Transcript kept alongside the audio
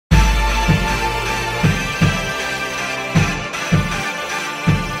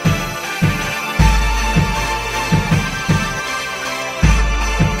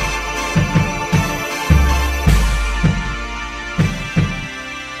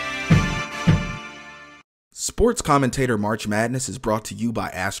Sports Commentator March Madness is brought to you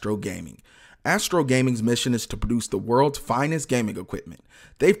by AstroGaming. AstroGaming's mission is to produce the world's finest gaming equipment.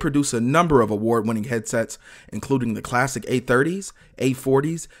 They've produced a number of award-winning headsets, including the classic A30s,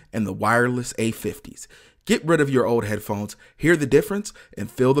 A40s, and the wireless A50s. Get rid of your old headphones, hear the difference, and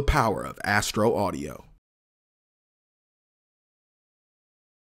feel the power of Astro Audio.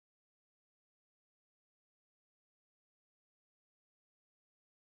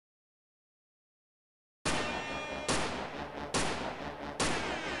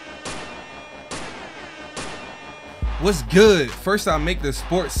 What's good? First I make the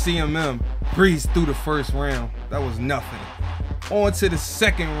sports CMM, breeze through the first round. That was nothing. On to the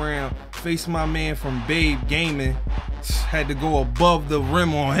second round, face my man from Babe Gaming. Had to go above the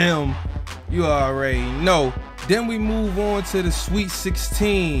rim on him. You already know. Then we move on to the Sweet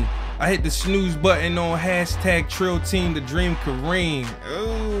 16. I hit the snooze button on hashtag Trill Team to Dream Kareem.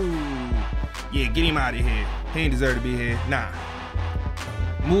 Oh, yeah, get him out of here. He ain't deserve to be here. Nah.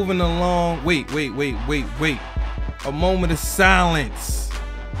 Moving along. Wait. A moment of silence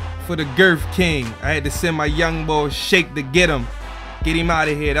for the Girth King. I had to send my young boy Shake to get him out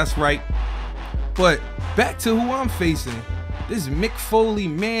of here. That's right. But back to who I'm facing. This Mick Foley,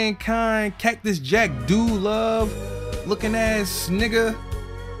 Mankind, Cactus Jack, Love, looking ass nigga,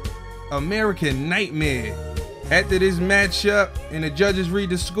 American Nightmare. After this matchup and the judges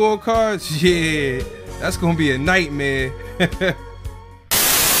read the scorecards, yeah, that's gonna be a nightmare.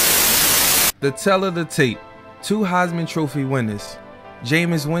 The tell of the tape. Two Heisman Trophy winners,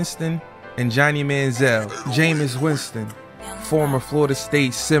 Jameis Winston and Johnny Manziel. Jameis Winston, former Florida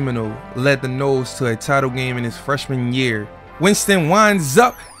State Seminole, led the Noles to a title game in his freshman year. Winston winds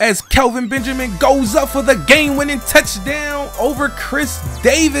up as Kelvin Benjamin goes up for the game-winning touchdown over Chris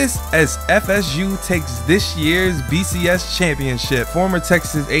Davis as FSU takes this year's BCS championship. Former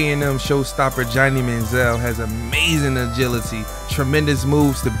Texas A&M showstopper Johnny Manziel has amazing agility, tremendous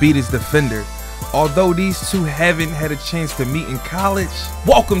moves to beat his defender. Although these two haven't had a chance to meet in college.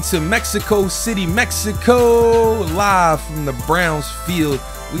 Welcome to Mexico City, Mexico, live from the Browns field.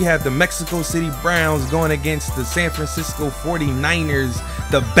 We have the Mexico City Browns going against the San Francisco 49ers,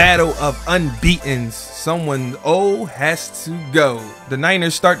 the battle of unbeatens. Someone has to go. The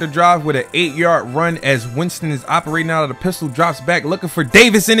Niners start the drive with an 8-yard run as Winston is operating out of the pistol, drops back looking for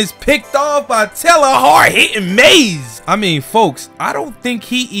Davis, and is picked off by Taylor hard-hitting Mays. I mean, folks, I don't think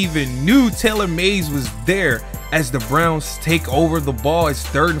he even knew Taylor Mays was there. As the Browns take over the ball, it's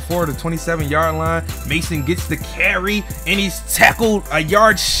 3rd and 4 to the 27-yard line. Mason gets the carry, and he's tackled a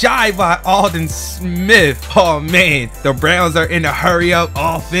yard shy by Aldon Smith. Oh man, the Browns are in a hurry-up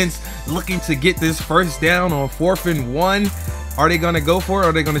offense, looking to get this first down on 4th and 1. Are they gonna go for it, or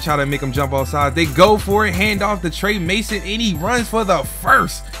are they gonna try to make him jump offside? They go for it, hand off to Trey Mason, and he runs for the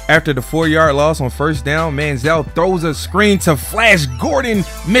first. After the 4-yard loss on first down, Manziel throws a screen to Flash Gordon,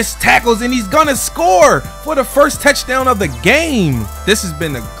 missed tackles, and he's gonna score for the first touchdown of the game. This has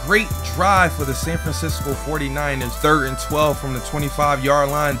been a great drive for the San Francisco 49ers. 3rd and 12 from the 25-yard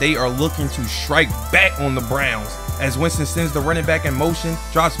line. They are looking to strike back on the Browns as Winston sends the running back in motion,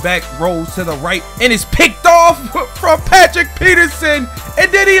 drops back, rolls to the right, and is picked off from Patrick Peterson,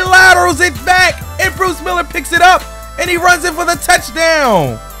 and then he laterals it back, and Bruce Miller picks it up, and he runs it for the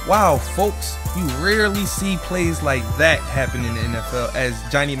touchdown. Wow, folks, you rarely see plays like that happen in the NFL as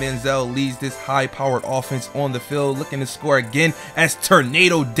Johnny Manziel leads this high-powered offense on the field, looking to score again as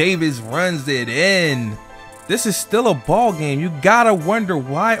Tornado Davis runs it in. This is still a ball game. You gotta wonder,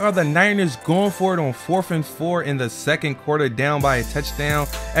 why are the Niners going for it on 4th and 4 in the second quarter, down by a touchdown,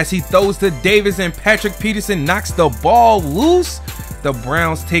 as he throws to Davis and Patrick Peterson knocks the ball loose. The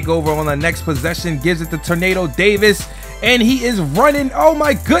Browns take over on the next possession, gives it to Tornado Davis, and he is running. Oh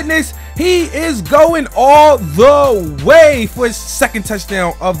my goodness, he is going all the way for his second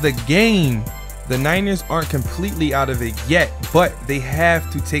touchdown of the game. The Niners aren't completely out of it yet, but they have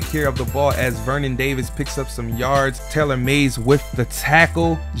to take care of the ball as Vernon Davis picks up some yards. Taylor Mays with the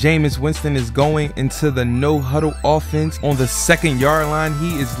tackle. Jameis Winston is going into the no-huddle offense on the 2nd-yard line.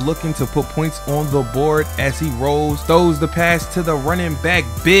 He is looking to put points on the board as he rolls, throws the pass to the running back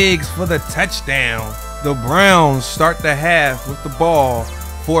Biggs for the touchdown. The Browns start the half with the ball.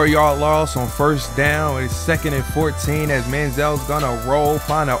 4-yard loss on first down. It's 2nd and 14 as Manziel's gonna roll,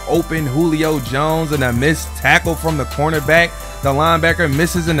 find an open Julio Jones, and a missed tackle from the cornerback. The linebacker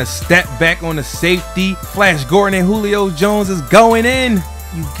misses, and a step back on the safety. Flash Gordon and Julio Jones is going in.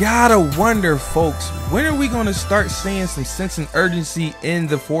 You gotta wonder, folks, when are we gonna start seeing some sense and urgency in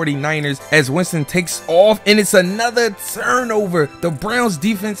the 49ers as Winston takes off and it's another turnover? The Browns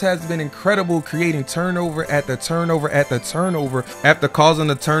defense has been incredible, creating turnover at the turnover at the turnover. After causing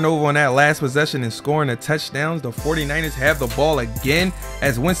the turnover on that last possession and scoring the touchdowns, the 49ers have the ball again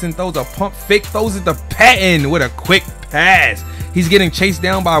as Winston throws a pump fake, throws it to Patton with a quick pass. He's getting chased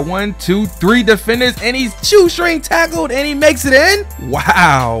down by 1, 2, 3 defenders, and he's shoestring tackled, and he makes it in.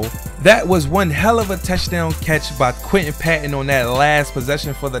 Wow. That was one hell of a touchdown catch by Quentin Patton on that last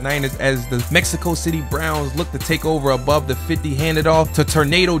possession for the Niners as the Mexico City Browns look to take over above the 50, handed off to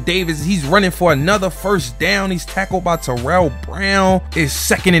Tornado Davis. He's running for another first down. He's tackled by Terrell Brown. It's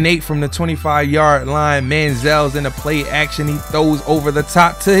 2nd and 8 from the 25-yard line. Manziel's in the play action. He throws over the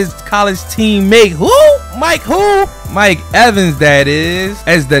top to his college teammate. Who? Mike Evans, that is.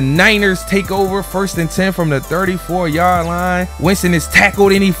 As the Niners take over 1st and 10 from the 34-yard line. Winston is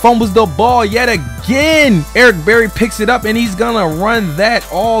tackled and he fumbles the ball yet again. Eric Berry picks it up and he's gonna run that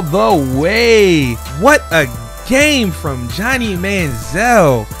all the way. What a game from Johnny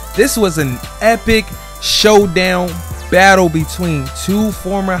Manziel. This was an epic showdown battle between two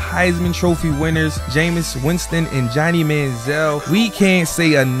former Heisman Trophy winners, Jameis Winston and Johnny Manziel. We can't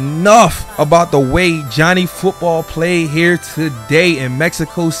say enough about the way Johnny football played here today in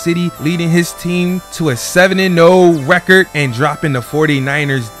Mexico City, leading his team to a 7-0 record and dropping the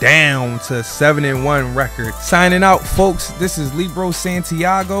 49ers down to a 7-1 record. Signing out, folks. This is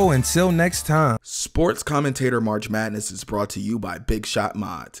LibroSantiago. Until next time. Sports Commentator March Madness is brought to you by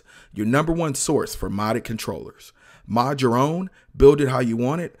BigShotModz, your #1 source for modded controllers. Mod your own, build it how you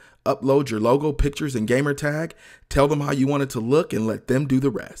want it, upload your logo, pictures, and gamer tag, tell them how you want it to look, and let them do the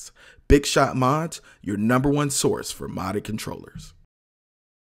rest. BigShotModz, your #1 source for modded controllers.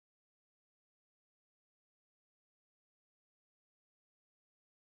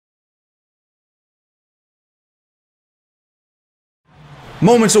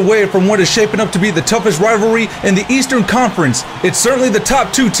 Moments away from what is shaping up to be the toughest rivalry in the Eastern Conference. It's certainly the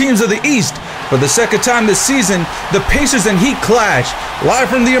top 2 teams of the East. For the 2nd time this season, the Pacers and Heat clash. Live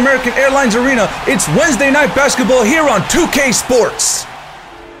from the American Airlines Arena, it's Wednesday night basketball here on 2K Sports.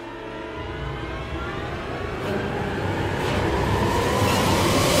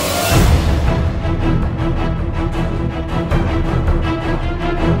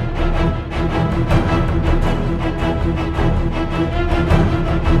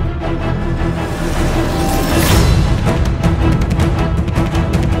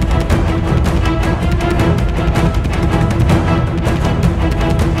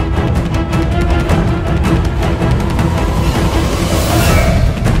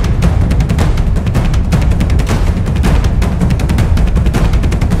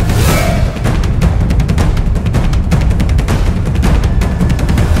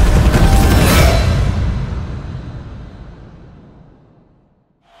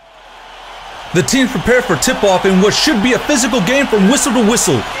 The teams prepare for tip-off in what should be a physical game from whistle to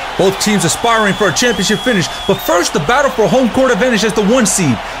whistle. Both teams aspiring for a championship finish, but first the battle for home court advantage as the 1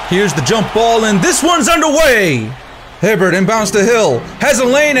 seed. Here's the jump ball, and this one's underway. Hibbert inbounds to Hill, has a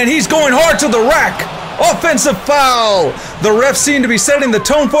lane, and he's going hard to the rack. Offensive foul. The refs seem to be setting the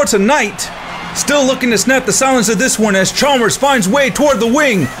tone for tonight. Still looking to snap the silence of this one as Chalmers finds way toward the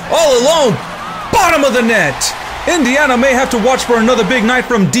wing. All alone, bottom of the net. Indiana may have to watch for another big night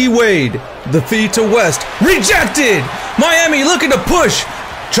from D-Wade. The feed to West, rejected! Miami looking to push.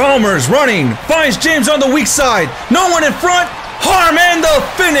 Chalmers running, finds James on the weak side. No one in front, Harm and the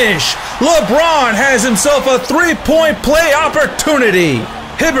finish. LeBron has himself a 3-point play opportunity.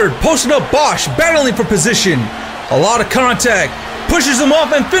 Hibbert posting up Bosch, battling for position. A lot of contact, pushes him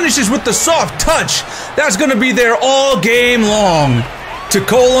off and finishes with the soft touch. That's gonna be there all game long. To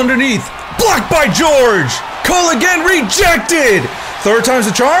Cole underneath, blocked by George. Cole again, rejected. 3rd time's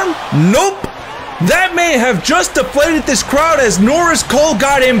the charm? Nope. That may have just deflated this crowd as Norris Cole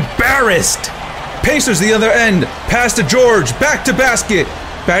got embarrassed. Pacers the other end, pass to George, back to basket.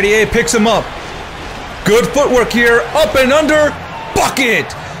 Battier picks him up. Good footwork here, up and under, bucket.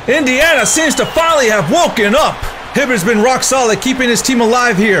 Indiana seems to finally have woken up. Hibbert's been rock solid, keeping his team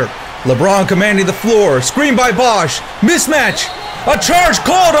alive here. LeBron commanding the floor, screen by Bosch, mismatch. A charge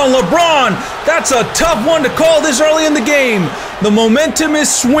called on LeBron. That's a tough one to call this early in the game. The momentum is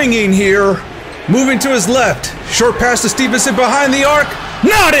swinging here. Moving to his left. Short pass to Stevenson behind the arc.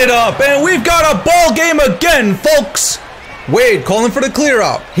 Knotted up, and we've got a ball game again, folks. Wade calling for the clear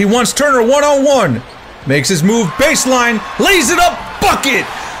out. He wants Turner one-on-one. Makes his move baseline. Lays it up, bucket.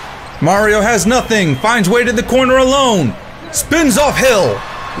 Mario has nothing. Finds Wade in the corner alone. Spins off Hill.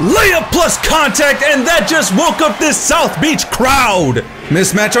 Layup plus contact, and that just woke up this South Beach crowd.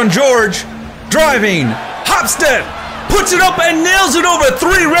 Mismatch on George. Driving. Hop step. Puts it up and nails it over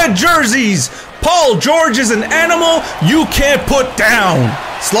 3 red jerseys. Paul George is an animal you can't put down.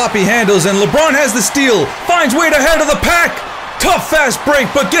 Sloppy handles and LeBron has the steal. Finds Wade ahead of the pack. Tough fast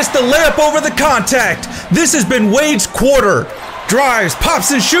break but gets the layup over the contact. This has been Wade's quarter. Drives,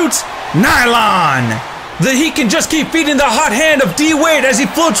 pops and shoots. Nylon. The Heat can just keep feeding the hot hand of D. Wade as he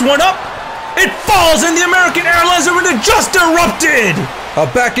floats one up. It falls and the American Airlines Arena just erupted. A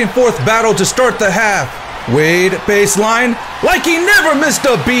back and forth battle to start the half. Wade, baseline, like he never missed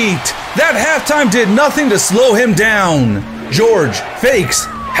a beat. That halftime did nothing to slow him down. George fakes,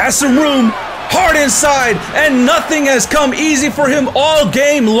 has some room, hard inside, and nothing has come easy for him all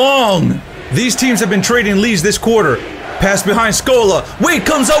game long. These teams have been trading leads this quarter. Pass behind Scola, Wade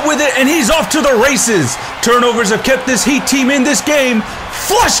comes up with it and he's off to the races. Turnovers have kept this Heat team in this game.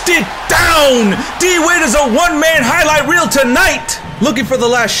 Flushed it down! D. Wade is a one-man highlight reel tonight. Looking for the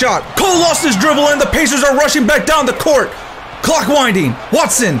last shot. Cole lost his dribble and the Pacers are rushing back down the court. Clock winding.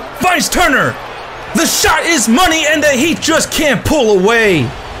 Watson finds Turner. The shot is money and the Heat just can't pull away.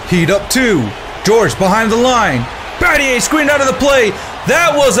 Heat up 2. George behind the line. Battier screened out of the play.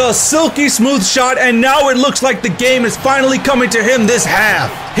 That was a silky smooth shot and now it looks like the game is finally coming to him this half.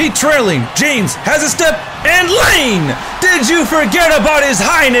 Heat trailing. James has a step and lane. Did you forget about his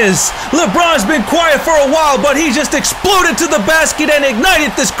highness? LeBron's been quiet for a while but he just exploded to the basket and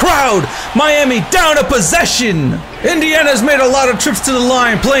ignited this crowd. Miami down a possession. Indiana's made a lot of trips to the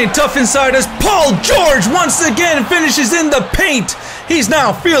line playing tough inside as Paul George once again finishes in the paint. He's now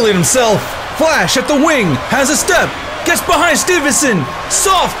feeling himself. Flash at the wing. Has a step. Gets behind Stevenson.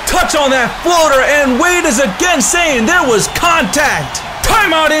 Soft touch on that floater and Wade is again saying there was contact.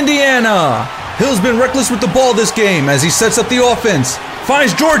 Timeout Indiana. Hill's been reckless with the ball this game as he sets up the offense.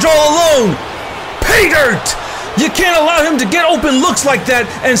 Finds George all alone. Pay dirt. You can't allow him to get open looks like that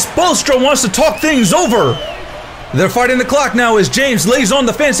and Spoelstra wants to talk things over. They're fighting the clock now as James lays on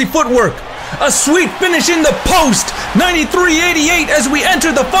the fancy footwork. A sweet finish in the post. 93-88 as we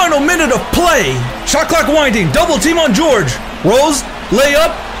enter the final minute of play. Shot clock winding. Double team on George. Rolls.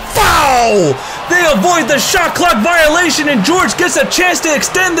 Layup. Foul! They avoid the shot clock violation and George gets a chance to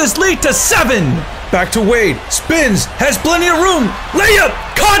extend this lead to 7. Back to Wade. Spins. Has plenty of room. Layup.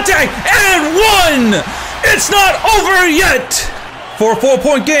 Contact. And 1. It's not over yet. For a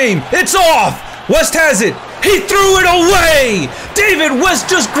 4-point game. It's off. West has it. He threw it away! David West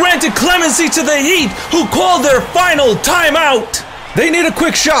just granted clemency to the Heat, who called their final timeout. They need a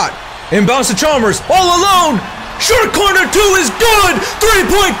quick shot. Inbounds to Chalmers, all alone. Short corner 2 is good!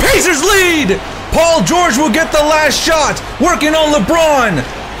 3-point Pacers lead! Paul George will get the last shot, working on LeBron.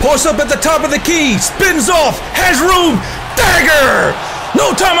 Posts up at the top of the key, spins off, has room, dagger!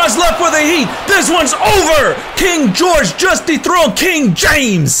 No timeouts left for the Heat. This one's over! King George just dethroned King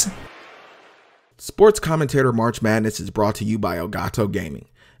James. Sports Commentator March Madness is brought to you by ElgatoGaming.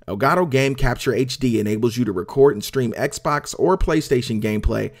 Elgato GameCapture HD enables you to record and stream Xbox or PlayStation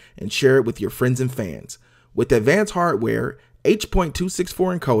gameplay and share it with your friends and fans. With advanced hardware,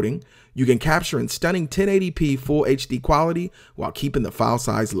 H.264 encoding, you can capture in stunning 1080p Full HD quality while keeping the file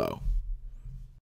size low.